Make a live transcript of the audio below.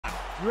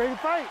You ready to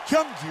fight?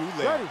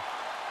 Ready.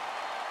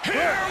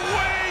 Here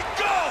we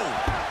go!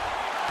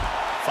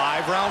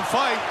 5-round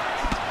fight.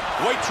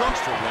 White trunks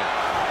for win.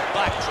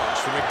 Black trunks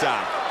for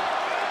Macdonald.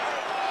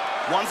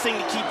 One thing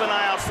to keep an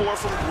eye out for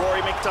from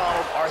Rory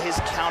Macdonald are his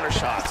counter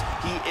shots.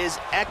 He is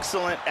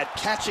excellent at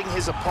catching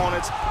his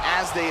opponents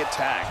as they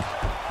attack.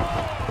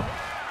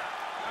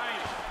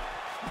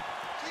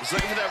 He's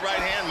looking for that right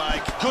hand,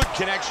 Mike. Good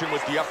connection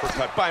with the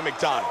uppercut by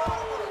Macdonald.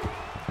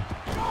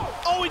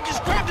 Oh, he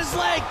just grabbed his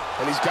leg.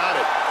 And he's got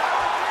it.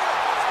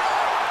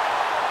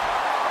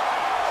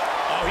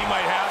 Oh, he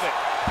might have it.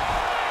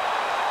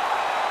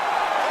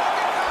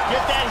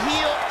 Get that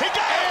heel. He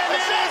got it! And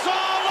it is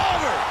all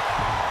over!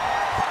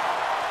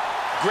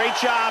 Great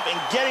job in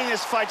getting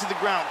this fight to the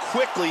ground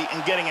quickly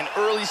and getting an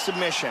early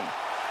submission.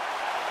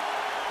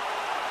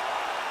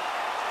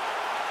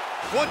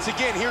 Once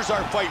again, here's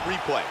our fight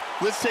replay.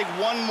 Let's take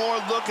one more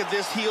look at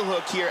this heel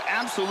hook here.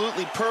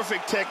 Absolutely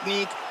perfect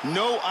technique.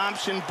 No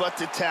option but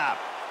to tap.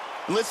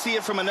 Let's see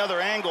it from another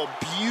angle.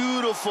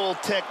 Beautiful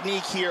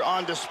technique here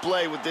on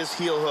display with this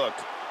heel hook.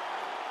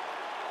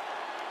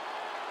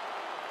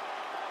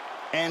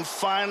 And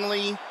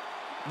finally,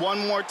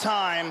 one more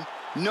time,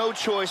 no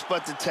choice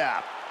but to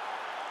tap.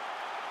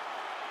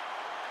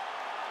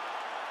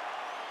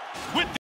 With